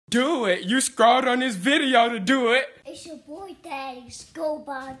Do it. You scrolled on this video to do it. It's your boy Daddy's Go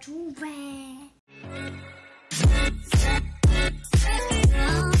by Joovier.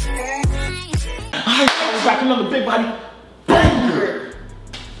 Alright, we're back another big body banger.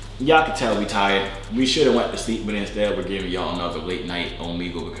 Y'all can tell we tired. We should have went to sleep, but instead we're giving y'all another late night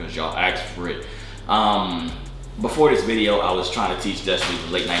Omegle because y'all asked for it. Before this video, I was trying to teach Destiny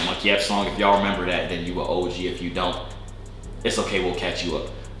the Late Night Monkey F song. If y'all remember that, then you were OG. If you don't, it's okay, we'll catch you up.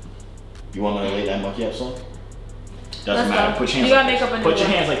 You want to know the Late Night Monkey F song? Doesn't matter. Put your hands like this. Put your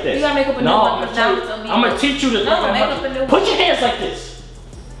hands like this. You gotta make up a new one. I'm gonna teach you the Put your hands like this.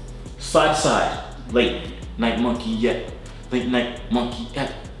 Side to side. Late Night Monkey, yeah. Late Night Monkey,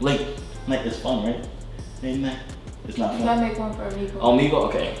 yeah. Late Night is fun, right? Late Night. It's not fun. You gotta make one for Omegle. Omegle,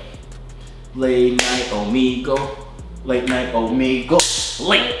 okay. Late Night Omegle. Late Night Omegle.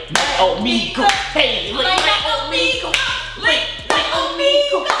 Late Night Omegle. Hey, Late Night Omegle. Late Night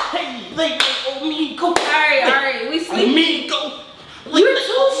Omegle. Hey, Late Night Omegle. Alright, we sleep. Omegle. You're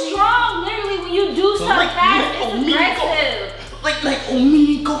too strong, literally, when you do something fast, it's aggressive. Late Night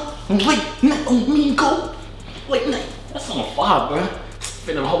Omegle. Late Night Omegle. Late Night. That's on fire, bro.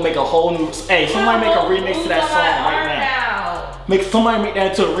 Finna make a whole new. Hey, somebody make a remix to that song right now. Somebody make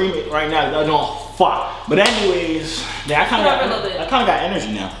that into a remix right now. That's on fire. But anyways, yeah, I kind of got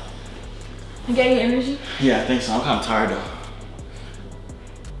energy now. You gave you energy? Yeah, I think so. I'm kind of tired though.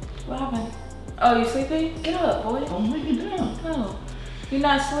 What happened? Oh, you sleeping? Get up, boy. I'm laying down. No, you're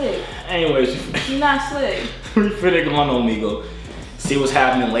not slick. Anyways, you're not slick. We finna go on Omegle. See what's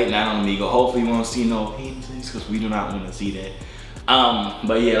happening late night on Omegle. Hopefully, we won't see no hidden things because we do not want to see that.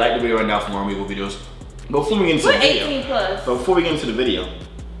 But yeah, like the video right now for more Omegle videos. Before we get into the video, 18 plus. Before we get into the video,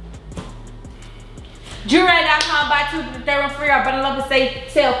 Joovier.com, buy 2 to the third one free. I bundle up and say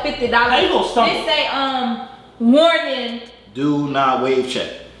sell $50. How you gonna stumble? It say warning. Do not wave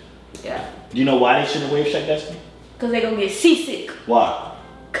check. Yeah. Do you know why they shouldn't wave check, Destiny? Cause they gonna get seasick. Why?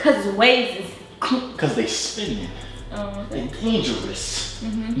 Cause waves is. Cause they spinning. They're dangerous.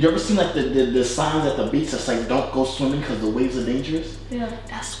 You ever seen like the signs at the beach that's like don't go swimming because the waves are dangerous? Yeah.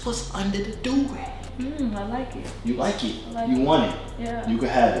 That's what's under the do-rag. I like it. You like it. I like you it. want it. Yeah. You can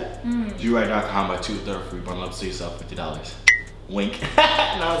have it. Joovier.com by 2 3rd free bundle up to yourself $50. Wink. Know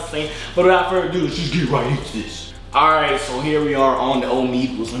what I'm saying? But without further ado, let's just get right into this. Alright, so here we are on the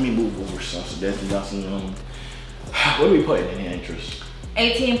Omegles. Let me move over so Destiny got some what are we putting in the interest?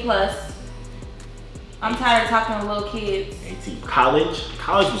 18 plus. I'm tired of talking to little kids. 18. College?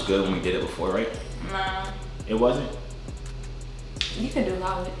 College was good when we did it before, right? Nah. It wasn't? You can do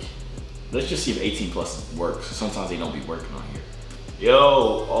college. Let's just see if 18 plus works. Sometimes they don't be working on here.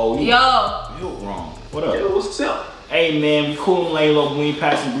 Yo, oh, you wrong. What up? Yo, what's up? Hey man, we cool and lay low, we ain't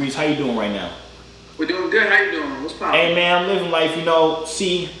passing breeze. How you doing right now? We're doing good. How you doing? What's poppin'? Hey man, I'm living life, you know.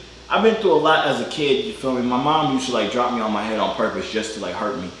 See, I've been through a lot as a kid, you feel me? My mom used to like drop me on my head on purpose just to like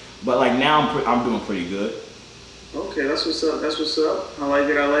hurt me. But like now I'm doing pretty good. Okay, that's what's up. That's what's up. I like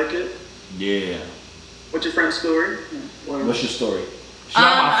it. I like it. Yeah. What's your friend's story? What's your story? She's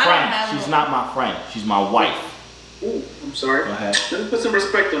not my friend. She's not my friend. She's my wife. Ooh, I'm sorry. Go ahead. Let me put some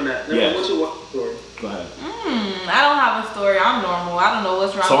respect on that. Yeah. What's your wife's story? Go ahead. I don't have a story. I'm normal. I don't know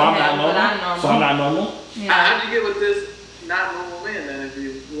what's wrong with him, but I'm normal. So I'm not normal? Yeah. How'd you get with this not normal man then, if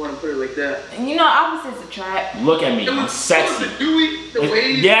you want to put it like that? You know, opposites attract. Look at me. I'm sexy. The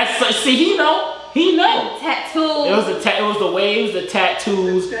waves? Yes. See, he know. He know. Tattoos. It was the waves, the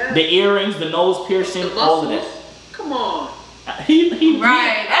tattoos, the earrings, the nose piercing, all of that. Come on.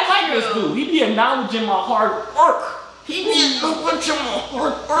 Right. I like this dude. He be acknowledging my hard work. He be acknowledging my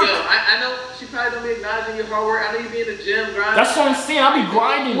hard work. Yo, I know she probably don't be acknowledging your hard work. I know you be in the gym grinding. That's what I'm saying. I be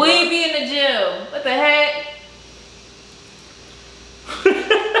grinding. We be in the gym. What the heck?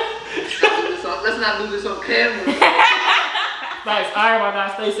 Let's not do this on camera. Thanks. Alright, my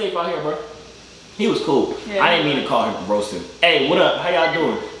guy. Stay safe out here, bro. He was cool. Yeah, I didn't mean to call him roasting. Hey, what up? How y'all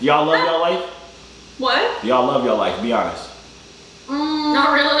doing? Y'all love y'all life? What? Y'all love y'all life, be honest.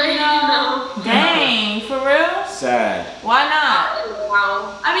 Not really. No. Dang, for real? Sad. Why not?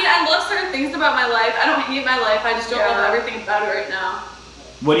 Wow. I mean, I love certain things about my life. I don't hate my life. I just don't love everything about it right now.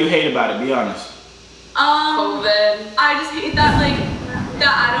 What do you hate about it? Be honest. COVID. I just hate that, like,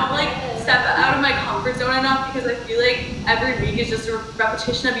 that I don't, like, step out of my comfort zone enough because I feel like every week is just a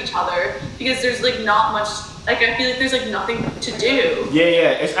repetition of each other because there's, like, not much, like, I feel like there's, like, nothing to do.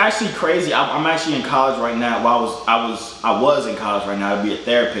 Yeah. It's actually crazy. I'm actually in college right now. Well, I was in college right now to be a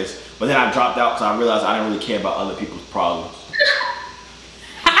therapist, but then I dropped out because I realized I didn't really care about other people's problems.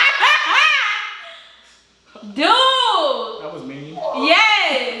 Dude! That was mean.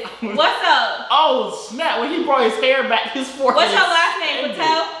 Yes! What's up? Oh, snap. When he brought his hair back, his forehead. What's your last name,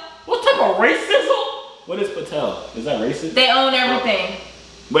 Patel? racism? What is Patel? Is that racist? They own everything.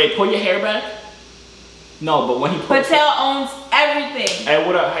 Wait, pull your hair back. No, but when he puts Patel owns everything. Hey,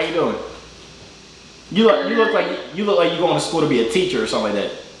 what up? How you doing? You look like you going to school to be a teacher or something like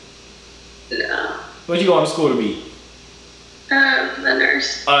that. No. What you going to school to be? A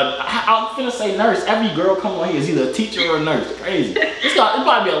nurse. I'm finna say nurse. Every girl coming on here is either a teacher or a nurse. Crazy. There's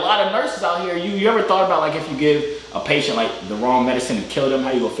probably be a lot of nurses out here. You ever thought about like if you give a patient like the wrong medicine and kill them,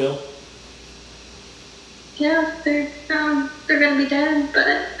 how you gonna feel? Yeah, they're gonna be dead,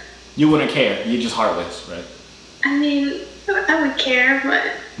 but You wouldn't care. You're just heartless, right? I mean, I would care,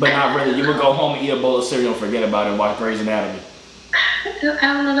 But not really. You would go home and eat a bowl of cereal and forget about it and watch Grey's Anatomy. I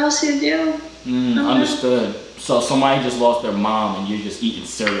don't know what else you'd do. Understood. So somebody just lost their mom and you're just eating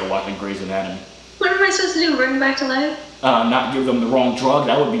cereal watching Grey's Anatomy. What am I supposed to do? Bring them back to life? Not give them the wrong drug.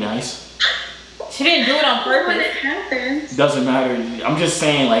 That would be nice. She didn't do it on When purpose. it happens. Doesn't matter. I'm just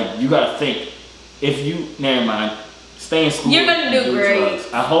saying, like, you gotta think. If you, never mind. Stay in school. You're gonna and do great.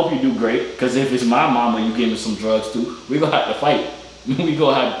 drugs. I hope you do great. Cause if it's my mama, you give me some drugs too. We gonna have to fight. We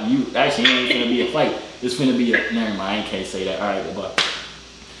gonna have you. Actually, it ain't finna be a fight. It's finna be a. Never mind. I can't say that. All right, goodbye.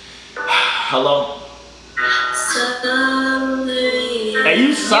 Hello. Hey,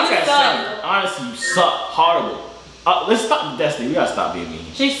 you suck at something. Honestly, you suck. Horrible. Let's stop Destiny. We gotta stop being mean.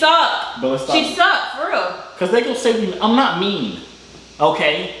 She sucked. But let's stop. She sucked, for real. Cause they gonna say I'm not mean.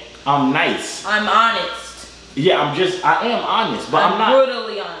 Okay, I'm nice. I'm honest. Yeah, I am honest, but I'm not.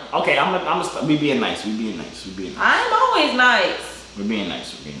 Brutally honest. Okay, we being nice. We being nice. I'm always nice. We're being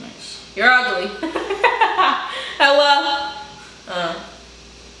nice. You're ugly. Hello.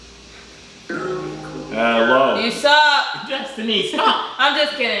 Hello. You suck. Destiny, stop. I'm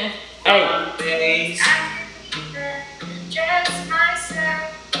just kidding. Hey.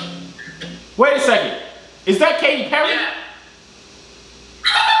 Wait a second. Is that Katy Perry? Yeah.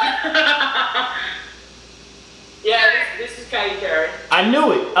 Yeah, this is Katy Perry. I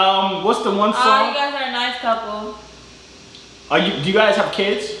knew it. What's the one Oh, song? you guys are a nice couple. Do you guys have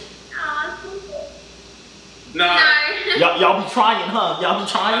kids? No. Y'all be trying, huh? Y'all be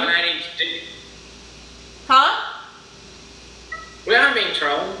trying? Huh? We haven't been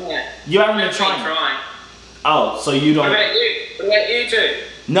trying. You haven't been trying. Oh, so you don't? What about you? What about you two?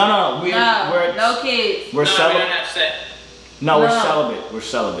 No. No kids. We're No, we celibate. don't have sex. No, we're No. celibate. We're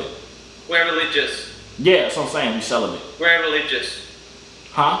celibate. We're religious. Yeah, that's what I'm saying. We're celibate. We're religious.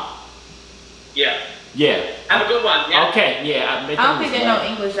 Huh? Yeah. Yeah. Have a good one. Yeah. Okay. Yeah. I don't think they know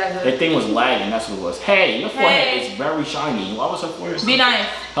English that That good. thing was lagging. That's what it was. Hey, your forehead Hey. is very shiny. Why was her forehead? Be nice.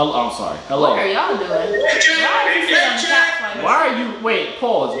 Hello. I'm sorry. What Hello. are y'all doing? Y'all just sitting on the couch like this. Why are you? Wait.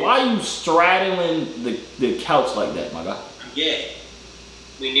 Pause. Why are you straddling the couch like that, my guy? Yeah.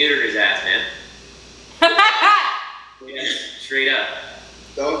 We neutered his ass, man. Yeah. Straight up.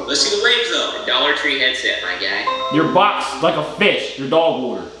 Let's see the waves though. A Dollar Tree headset, my guy. Your box like a fish. Your dog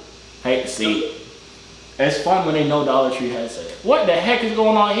water. Hey, see. It's fun when they know Dollar Tree headset. What the heck is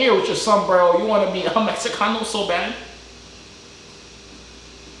going on here with your sombrero? You want to be a Mexicano so bad?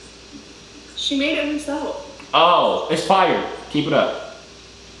 She made it herself. Oh, it's fire. Keep it up.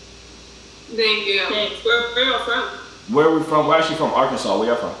 Thank you. Thanks. Where are you from? Where are we from? We're actually from Arkansas. Where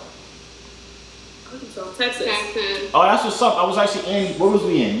y'all from? Arkansas, Texas. Oh, that's what's up. I was actually in, where was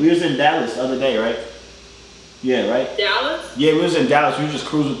we in? We was in Dallas the other day, right? Yeah, right? Dallas? Yeah, we was in Dallas. We was just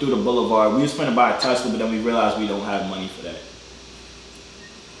cruising through the boulevard. We was finna buy a Tesla, but then we realized we don't have money for that.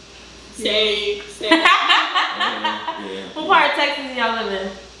 Same. Yeah. What part of Texas do y'all live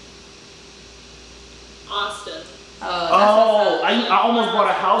in? Austin. Oh, I almost bought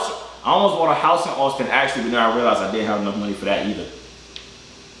a house. I almost bought a house in Austin actually, but then I realized I didn't have enough money for that either.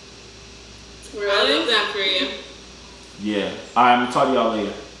 Really? Love that for you. Yeah. Alright, I'm gonna talk to y'all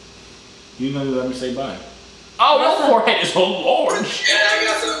later. You know you let me say bye. Oh, your forehead is so large. And I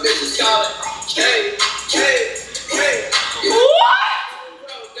got some bitches calling. Hey. What?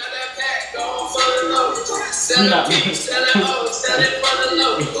 Got that pack going for the low. Sell We not- it cheap, sell it low, sell it for the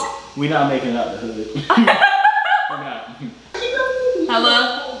low. We not making it out the hood. We're not.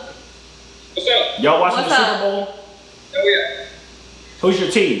 Hello? What's up? Y'all watching What's the Super up? Bowl? Oh yeah. Who's your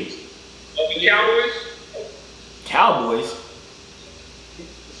team? Cowboys? Cowboys.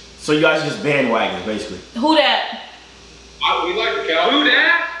 So you guys are just bandwagons, basically. Who that? We like the Cowboys. Who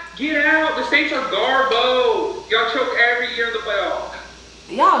that? Get out. The Saints are garbo. Y'all choke every year in the playoffs.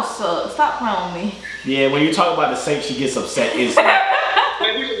 Y'all suck. Stop playing with me. Yeah, when you talk about the Saints, she gets upset instantly.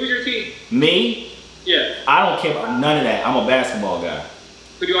 Wait, who's your team? Me? Yeah. I don't care about none of that. I'm a basketball guy.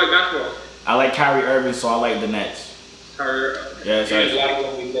 Who do you like basketball? I like Kyrie Irving, so I like the Nets. Yeah, a lot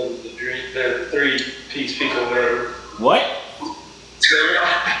of them because the three-piece piece or whatever. What? He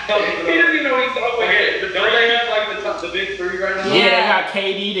doesn't even know what he's talking about. Okay, but don't they have like the big three right now? Yeah, they got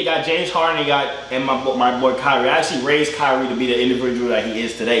KD, they got James Harden, and my boy Kyrie. I actually raised Kyrie to be the individual that he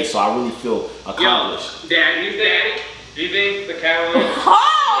is today, so I really feel accomplished. Daddy. Do you think the Cavaliers?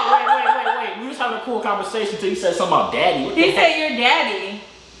 Wait. We was having a cool conversation until you said something about daddy. What the He heck? said you're daddy.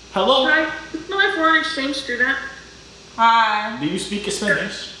 Hello? Hi, it's my foreign exchange student. Hi. Do you speak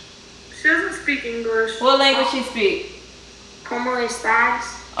Spanish? She doesn't speak English. What language she speak? ¿Cómo estás?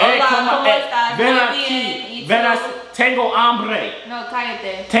 Hey, Hola, ¿cómo ¿cómo estás? ven Muy aquí. bien. ¿Y Ven tú? aquí. Tengo hambre. No,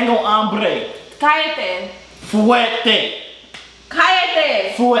 cállate. Tengo hambre. Cállate. Fuerte.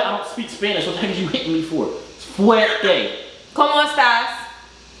 Cállate. Fuerte. I don't speak Spanish. What the heck are you hitting me for? Fuerte. ¿Cómo estás?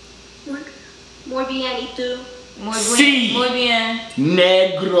 Muy bien, ¿y tú? Muy bien. Sí. Muy bien.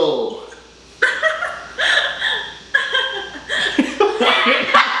 Negro.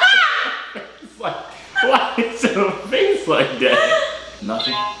 Why is your face like that?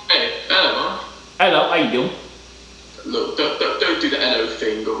 Nothing. Hey, hello, man. Hello, how you doing? Look, don't do the hello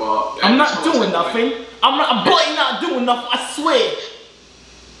thing, or I'm not doing nothing. I'm bloody not doing nothing, I swear.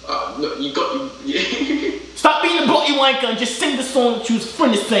 Look, you got Stop being a bloody wanker and just sing the song that you was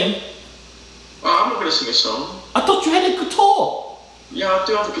finna sing. I'm not gonna sing a song. I thought you had a guitar. Yeah, I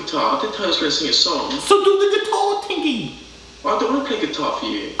do have a guitar. I didn't tell you I was gonna sing a song. So do the guitar thingy. Well, I don't want to play guitar for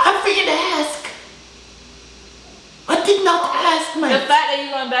you. I figured to ask. I did not ask, The man. fact that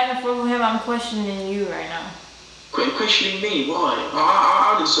you're going back and forth with him, I'm questioning you right now. Quit questioning me. Why?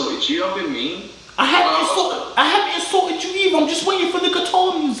 I insulted you. I've been mean. I haven't insulted you either. I'm just waiting for the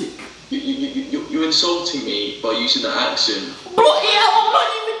guitar music. You're insulting me by using that accent. Bloody hell, I'm not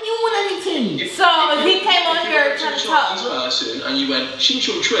even doing anything. So if he came on here trying to talk. Person and you went Ching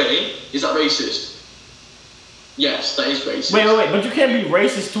Chong Trey, is that racist? Yes, that is racist. Wait, but you can't be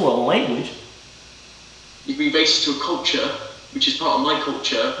racist to a language. You can be racist to a culture, which is part of my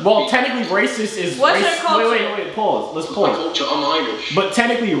culture. Well, technically racist is What's your racist. culture? Wait, pause. Let's My pause. culture, I'm Irish. But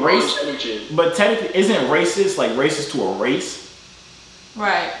technically But isn't racist like racist to a race?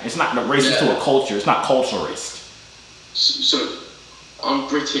 Right. It's not the racist to a culture. It's not culturist. So, I'm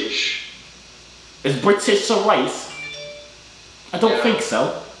British. Is British a race? I don't think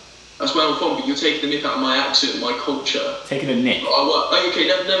so. That's where I'm from, but you're taking the nip out of my accent, my culture. Taking a nick. Okay,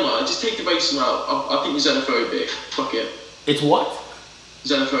 never mind. Just take the racism out. I think you're xenophobic. Fuck it. It's what?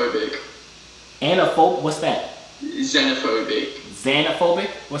 Xenophobic. Anaphobe? What's that? Xenophobic. Xenophobic?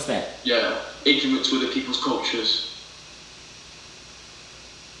 What's that? Yeah. Ignorant to other people's cultures.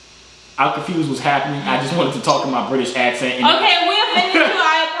 I'm confused what's happening. I just wanted to talk in my British accent. And Okay, we offended you.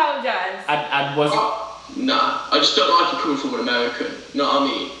 I apologize. I wasn't. Nah, I just don't like it coming from an American. You know what I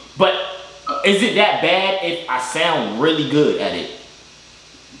mean? But is it that bad if I sound really good at it?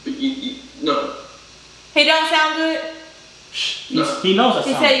 But no. He don't sound good? No. He knows I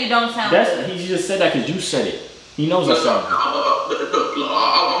He sound said you don't sound good. He just said that because you said it. He knows I sound good. Look,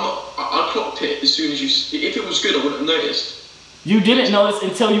 I clocked it as soon as you. If it was good, I wouldn't have noticed. You didn't notice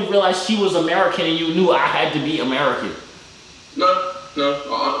until you realized she was American and you knew I had to be American. No,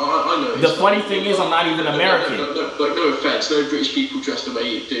 I know. The funny thing is I'm not even American. No offense, no British people dress the way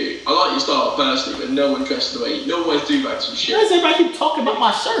you do. I like your style personally, but no one dresses the way you. No one wears do-rags and shit. Why does everybody keep talking about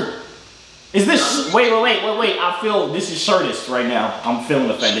my shirt? Is this... Wait. I feel... This is shirtist right now. I'm feeling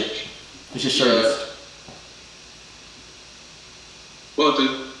offended. This is shirtist. Well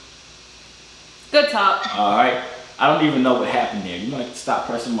done. Good talk. Alright. I don't even know what happened there. You might stop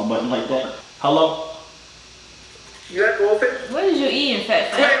pressing my button like that. Hello? You like goldfish? What did you eat, fat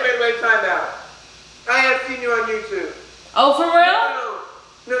fat? Wait, time out. I have seen you on YouTube. Oh, for real?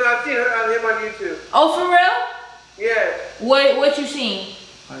 No, I've seen him on YouTube. Oh, for real? Yeah. What you seen?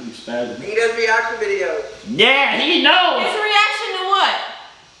 Why are you spazzing? He does reaction videos. Yeah, he knows! His reaction to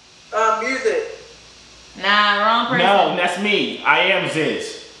what? Music. Nah, wrong person. No, that's me. I am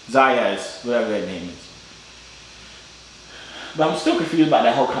Ziz. Zayaz. Whatever that name is. But I'm still confused about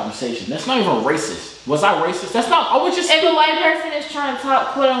that whole conversation. That's not even racist. Was I racist? That's not... I was just... If a white person is trying to talk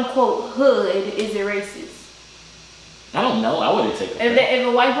quote-unquote hood, is it racist? I don't know. I wouldn't take it. If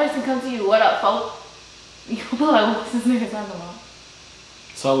a white person comes to you, what up, folk? You'll be like, what's this nigga talking about?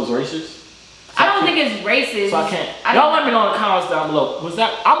 So I was racist? I don't think it's racist. So I can't... Y'all let me know in the comments down below. Was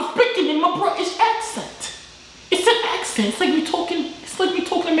that... I'm speaking in my British accent. It's an accent. It's like me talking... It's like me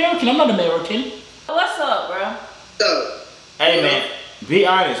talking American. I'm not American. What's up, bro? So. Hey, man. Be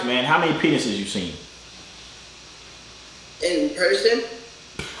honest, man. How many penises you seen? In person?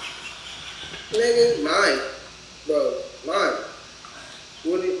 Nigga, mine. Bro, mine.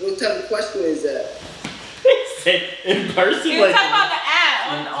 What type of question is that? In person? You were talking about the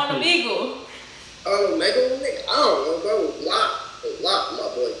ad on Omegle. Oh, Omegle? Nigga, I don't know, bro. block, my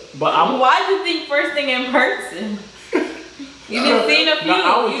boy. But I'm. Why'd you think first thing in person? You didn't see a few. No,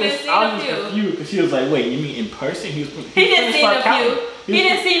 I was you just, didn't see I a was few. confused because she was like, "Wait, you mean in person?" He He didn't see a few. He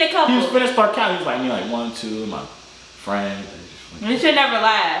didn't see a couple. He was finished start counting. He was like, "Me like 1, 2, my friends." You should never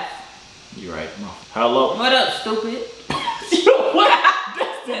laugh. You're right. No. Hello. What up, stupid? Yo, what?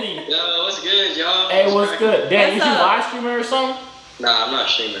 Destiny. Yo, what's good, y'all? Hey, what's good? Dan, What's is you up? live streaming or something? Nah, I'm not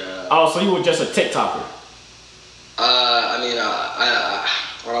streaming. Oh, so you were just a TikToker? I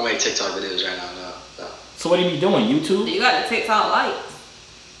don't make TikTok videos right now. No. So what do you be doing? YouTube? You got the TikTok lights.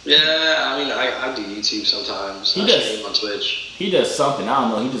 Yeah, I do YouTube sometimes. He I does. stream on Twitch. He does something. I don't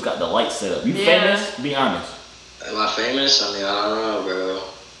know. He just got the lights set up. You Yeah. famous? Be honest. Am I famous? I don't know, bro.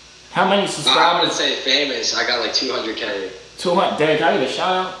 How many I subscribers? wouldn't say famous. I got like 200K. 200. Dan, can I get a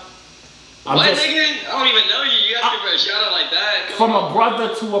shout out? I'm What, just nigga? I don't even know you. You asking for a shout out like that? Come from on. a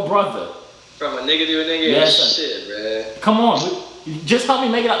brother to a brother. From a nigga to a nigga? Yes, sir. Shit, bro. Come on, just help me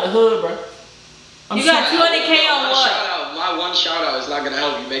make it out the hood, bro. You got 200K on My what? shout out, my one shout out is not gonna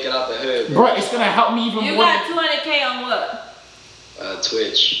help you make it out the hood, bro. Bro, it's gonna help me even You more. got 200K on what?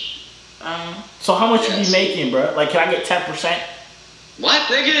 Twitch. So how much you Yes. be making, bro? Like, can I get 10%? What,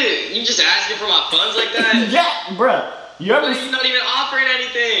 nigga? You just asking for my funds like that? Yeah, bro. You ever? You're not even offering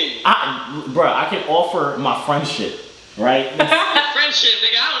anything. Bro, I can offer my friendship, right? Friendship,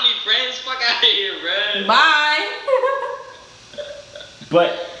 nigga. I don't need friends. Fuck out of here, bro. Bye.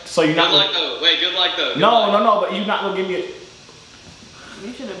 But so you're Good not. luck though. Wait, good luck though. Good No, luck. no, no. But you're not gonna give me.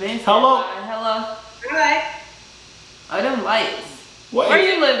 You should have been. said Hello? bye. Hello. Hi. Oh, them lights. What? Where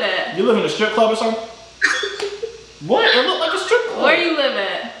you live at? You live in a strip club or something? What? It look like a strip club. Where you live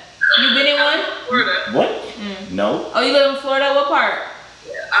at? You been in one? Florida. What? No. Oh, you live in Florida? What part?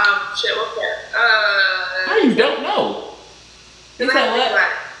 Shit, what part? How you don't know? You said what?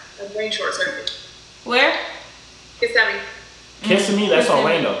 A rain short circuit. Where? Kissimmee. Kissing me? That's Kissing.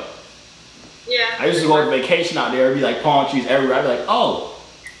 Orlando. Yeah. I used to go on vacation out there. It'd be like palm trees everywhere. I'd be like, oh,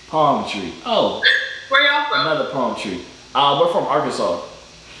 palm tree. Oh, Where y'all from? another palm tree. We're from Arkansas.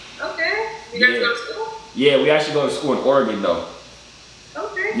 Okay. You guys Yeah. go to school? Yeah, we actually go to school in Oregon though.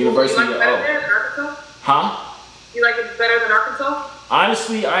 Okay. University You like of it better there than Arkansas? Huh? You like it better than Arkansas?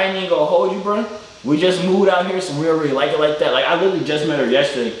 Honestly, I ain't even gonna hold you, bro. We just moved out here, so we don't really like it like that. Like, I literally just met her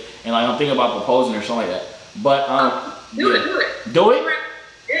yesterday, and like I'm thinking about proposing or something like that. But Do yeah. it, do it. Do it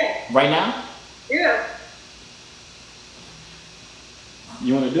Yeah. right now. Yeah.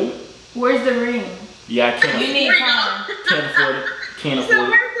 You wanna do it? Where's the ring? Yeah, I can't. You need time. Can't afford it. Can't So afford it.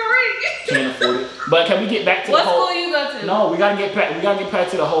 where's the ring? Can't afford it. But can we get back to What the whole? school you go to? No, we gotta get back. We gotta get back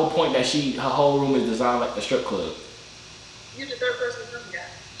to the whole point that her whole room is designed like a strip club. You're the third person to tell me that.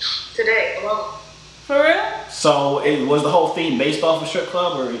 Today, alone. For real? So it was the whole theme based off a strip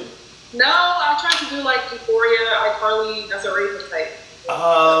club, or? No, I tried to do like Euphoria, iCarly, that's a raven type.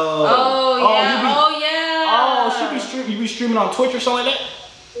 Oh. Oh yeah. You be, Oh yeah. Oh, you be streaming on Twitch or something like that?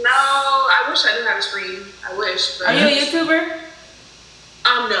 No, I wish I didn't have a stream. I wish. But Are you a YouTuber?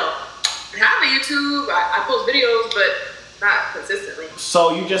 No. I have a YouTube. I post videos, but not consistently.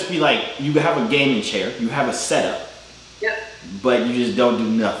 So you just be like, you have a gaming chair, you have a setup, Yep. but you just don't do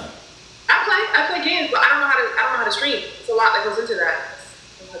nothing. I play games, but I don't know how to stream. It's a lot that goes into that.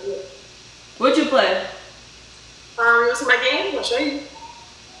 I don't know how to do it. What you play? You want to see my game? I'll show you.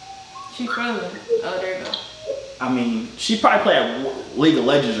 She frozen. Oh, there you go. I mean, she probably play at League of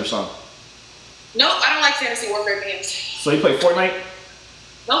Legends or something. Nope, I don't like fantasy warfare games. So you play Fortnite,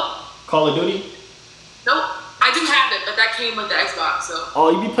 Nope. Call of Duty? Nope. I do have it, but that came with the Xbox, so. Oh,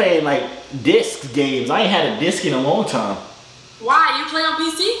 you be playing like disc games. I ain't had a disc in a long time. Why? You play on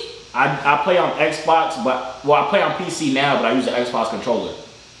PC? I play on Xbox, but I play on PC now, but I use the Xbox controller.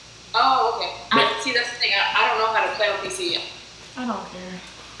 Oh, okay. See, that's the thing. I don't know how to play on PC yet. I don't care.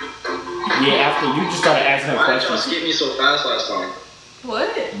 Yeah, after you just started asking her Why did y'all questions. skip me so fast last time? What?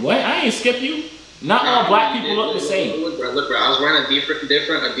 What? I ain't skip you. Not all black people look the same. Look, bro. I was wearing a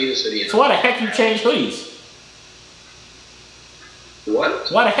different Adidas hoodie. So why the heck you change hoodies?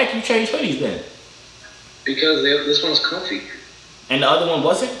 What? Why the heck you change hoodies then? Because this one's comfy. And the other one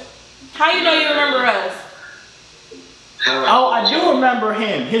wasn't? How you know you remember us? How do Oh, I do remember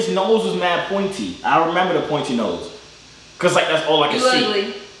him. His nose was mad pointy. I remember the pointy nose. Cause like that's all I can You see.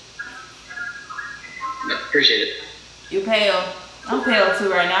 ugly. Appreciate it. You pale. I'm pale too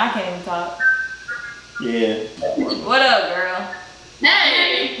right now. I can't even talk. Yeah. What up, girl?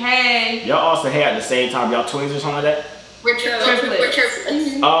 Hey! Hey. Y'all also hair at the same time. Y'all twins or something like that? We're Triplets.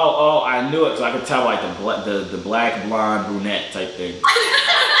 triplets. Oh, I knew it because I could tell like the black, blonde, brunette type thing.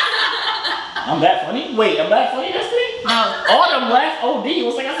 I'm that funny? Wait, I'm that funny? That's it? No. All them laugh OD. It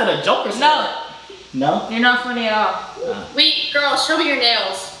was like I said a joke or something. No. No? You're not funny at all. Wait, girl, show me your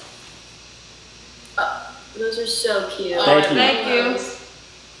nails. Those are so cute. Thank you.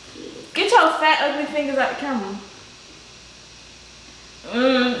 Get your fat, ugly fingers out the camera.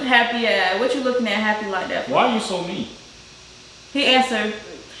 Happy what you looking at happy like that for? Why are you so mean? He answered,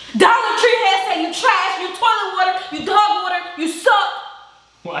 Dollar Tree head said you trash, you toilet water, you dog water, you suck.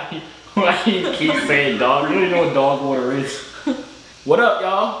 Why you keep saying dog? You don't even know what dog water is. What up,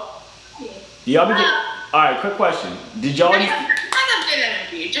 y'all? Do y'all be getting... Alright, quick question. Did y'all... I got good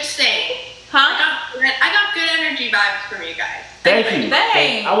energy, just saying. Huh? I got good energy vibes from you guys. Thank you.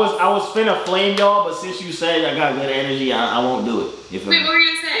 Thanks. I was finna flame y'all, but since you said I got good energy, I won't do it. Wait, what were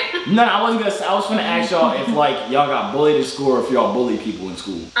you gonna say? No, I wasn't gonna say. I was finna ask y'all if like y'all got bullied in school or if y'all bully people in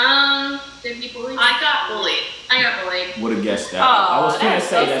school. Did we bully? I got bullied. Would have guessed that. Oh, I was finna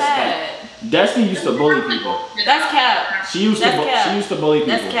say so sad. Destiny used to bully people. That's cap. She used to bully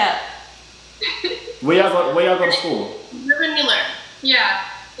people. That's cap. Where y'all go to school? Live and you learn. Yeah,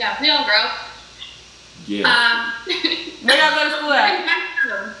 we all grow. Yeah. Where y'all go to school at?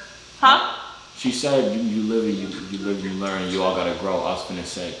 Huh? She said you live and you learn and you all gotta grow. I was finna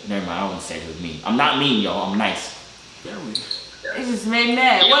say, never mind, I wouldn't say it was mean. I'm not mean, y'all, I'm nice. There we go. It just made me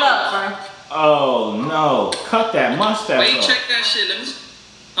mad. What up, bro? Oh no, cut that mustache Wait, off. check that shit. Let me see.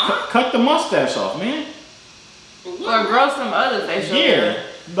 Huh? Cut the mustache off, man. Or grow some other facial Yeah, hair.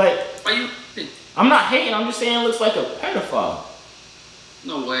 like, Why you? I'm not hating, I'm just saying it looks like a pedophile.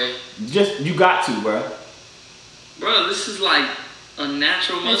 No way. Just, you got to, bro. Bro, this is like a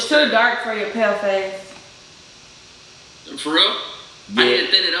natural It's mustache. too dark for your pale face. For real? Yeah. I need to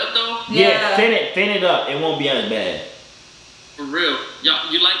thin it up though? Yeah, thin it up. It won't be as bad. For real.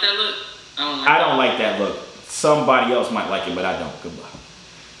 Y'all, you like that look? I don't like that look. Somebody else might like it, but I don't. Goodbye.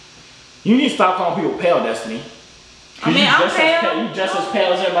 You need to stop calling people pale, Destiny. I mean, I'm pale. You just as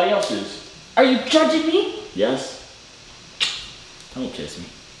pale as everybody else is. Are you judging me? Yes. Don't kiss me.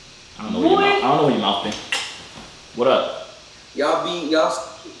 I don't know where your mouth been. What up? Y'all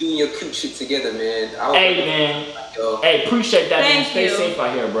keep doing your cute shit together, man. Hey, man. Hey, appreciate that, man. Stay safe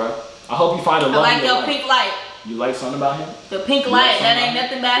out here, bro. I hope you find a love. I like your pink light. You like something about him? The pink light, that ain't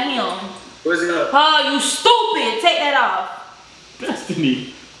nothing about him. Where's it up? Oh, you stupid. Take that off.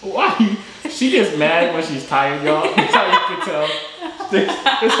 Destiny, why? She gets mad when she's tired, y'all. That's how you can tell.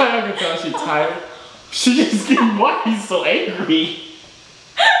 That's how you can tell she's tired. She just getting, why are you so angry?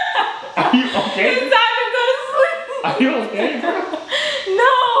 Are you okay? It's time to go to sleep. Are you okay, bro?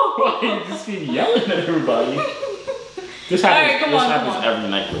 No. Why you just keep yelling at everybody? This happens every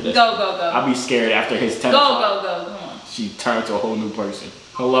night with this. Go. I'll be scared after his 10 Go. o'clock. Come on. She turned to a whole new person.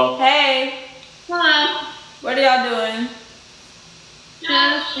 Hello? Hey. Hello. What are y'all doing?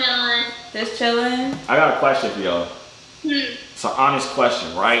 Just chilling. Just chilling? I got a question for y'all. It's an honest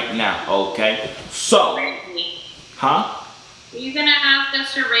question right now, okay? So, huh? Are you gonna ask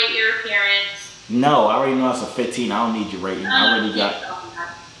us to rate your appearance? No, I already know that's a 15. I don't need your rating. I already got.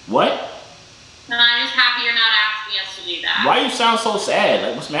 What? No, I'm just happy you're not asking us to do that. Why you sound so sad?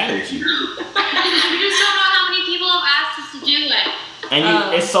 Like, what's the matter with you? We just don't know how many people have asked us to do it. And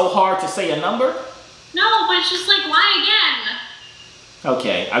it's so hard to say a number? No, but it's just like, why again?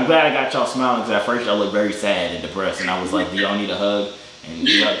 Okay, I'm glad I got y'all smiling because at first y'all looked very sad and depressed, and I was like, do y'all need a hug? And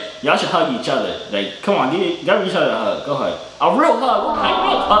y'all should hug each other. Like, come on, give each other a hug. Go ahead. A real hug. What kind of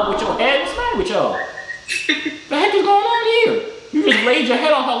real hug with your head? What's the matter with y'all? The heck is going on here? You just laid your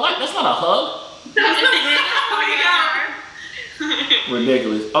head on her lap. That's not a hug.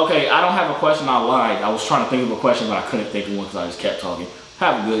 Ridiculous. Okay, I don't have a question. I lied. I was trying to think of a question, but I couldn't think of one because I just kept talking.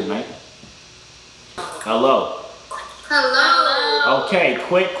 Have a good night. Hello. Hello. Okay,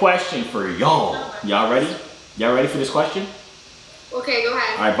 quick question for y'all. Y'all ready? Y'all ready for this question? Okay, go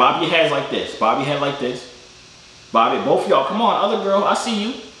ahead. All right, bob your heads like this. Bob your head like this. Bob it. Both of y'all. Come on, other girl. I see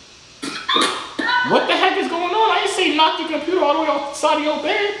you. What the heck is going on? I didn't see knock your computer all the way off the side of your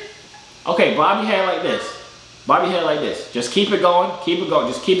bed. Okay, bob your head like this. Bob your head like this. Just keep it going. Keep it going.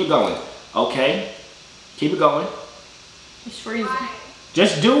 Just keep it going. Okay? Keep it going. It's freezing.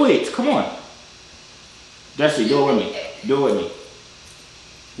 Just do it. Come on. Jesse, do it with me. Do it with me.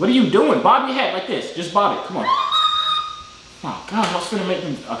 What are you doing? Bob your head like this. Just bob it. Come on. Oh, God. I was finna make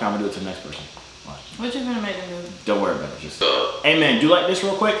them. Okay, I'm gonna do it to the next person. Watch. What you gonna make them do? Don't worry about it. Just. Hey, man, do you like this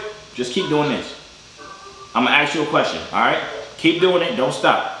real quick? Just keep doing this. I'm gonna ask you a question, all right? Keep doing it. Don't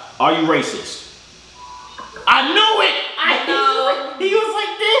stop. Are you racist? I knew it! I know. He was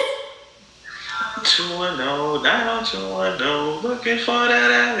like this. 210, looking for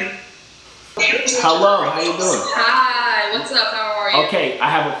that alley. Hello, how you doing? Hi, what's up? How are you? Okay, I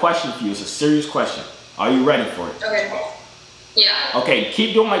have a question for you. It's a serious question. Are you ready for it? Okay. Yeah. Okay,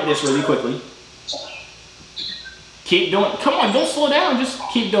 keep doing like this really quickly. Keep doing. Come on, don't slow down. Just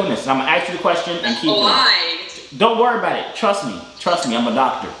keep doing this. And I'm gonna ask you the question and keep doing it. Don't worry about it. Trust me. Trust me. I'm a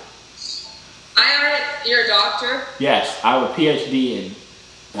doctor. You're a doctor? Yes, I have a PhD in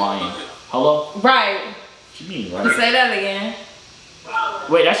lying. Hello? Right. What you mean, right? Say that again.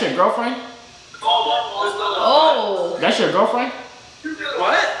 Wait, that's your girlfriend? Oh. That's your girlfriend?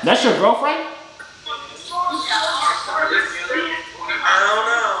 What? That's your girlfriend? I don't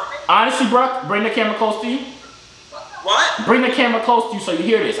know. Honestly, bro, bring the camera close to you. What? Bring the camera close to you so you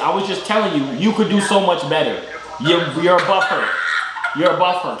hear this. I was just telling you, you could do so much better. You're above her. You're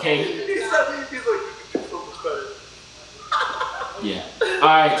above her, okay? Yeah.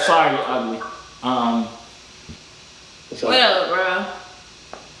 Alright, sorry, ugly. What up, bro?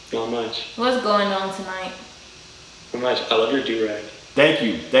 Not much. What's going on tonight? Not much. I love your do-rag. Thank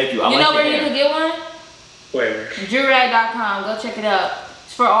you, thank you. I you like know where your you hair. can get one? Where? Joovier.com. Go check it out.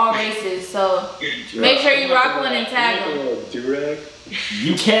 It's for all races, so make sure you rock one and tag them. Do-rag?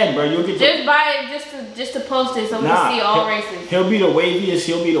 You can, bro. You'll get just buy it just to post it so we can see all races. He'll be the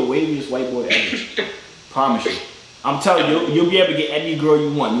waviest white boy ever. Promise you. I'm telling you, you'll be able to get any girl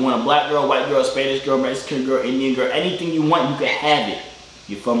you want. You want a black girl, white girl, Spanish girl, Mexican girl, Indian girl, anything you want, you can have it.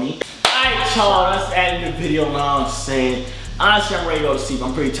 You feel me? Alright, y'all, let's end the video. Know what I'm saying? Honestly, I'm ready to go to sleep.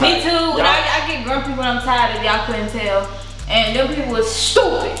 I'm pretty tired. Me too. I get grumpy when I'm tired, if y'all couldn't tell. And them people was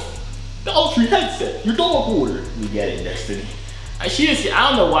stupid. Dollar Tree headset, your dog order. We get it, Destiny. I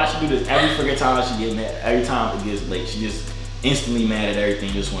don't know why she do this every freaking time she get mad. Every time it gets late, she just instantly mad at everything.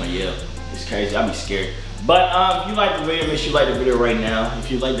 Just want to yell. It's crazy. I'll be scared. But if you like the video, make sure you like the video right now.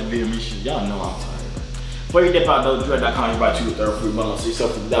 If you like the video, make sure y'all know I'm tired. Before you dip out, though, Dread.com, you buy 2 or 3 free bundles, $6 for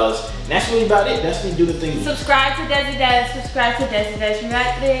 $50. And that's really about it. That's me do the thing. Subscribe to Desi Dash. Subscribe to Desi Dash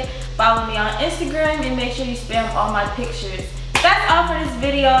right there. Follow me on Instagram and make sure you spam all my pictures. That's all for this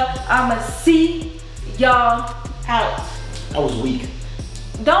video. I'ma see y'all out. That was weak.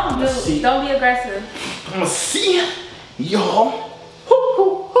 Don't be aggressive. I'ma see y'all.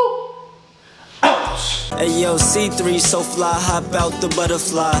 Hey yo, C3 so fly, hop out the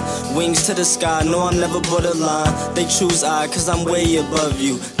butterfly. Wings to the sky, no I'm never borderline. They choose I, cause I'm way above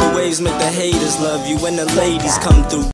you. The waves make the haters love you when the ladies come through.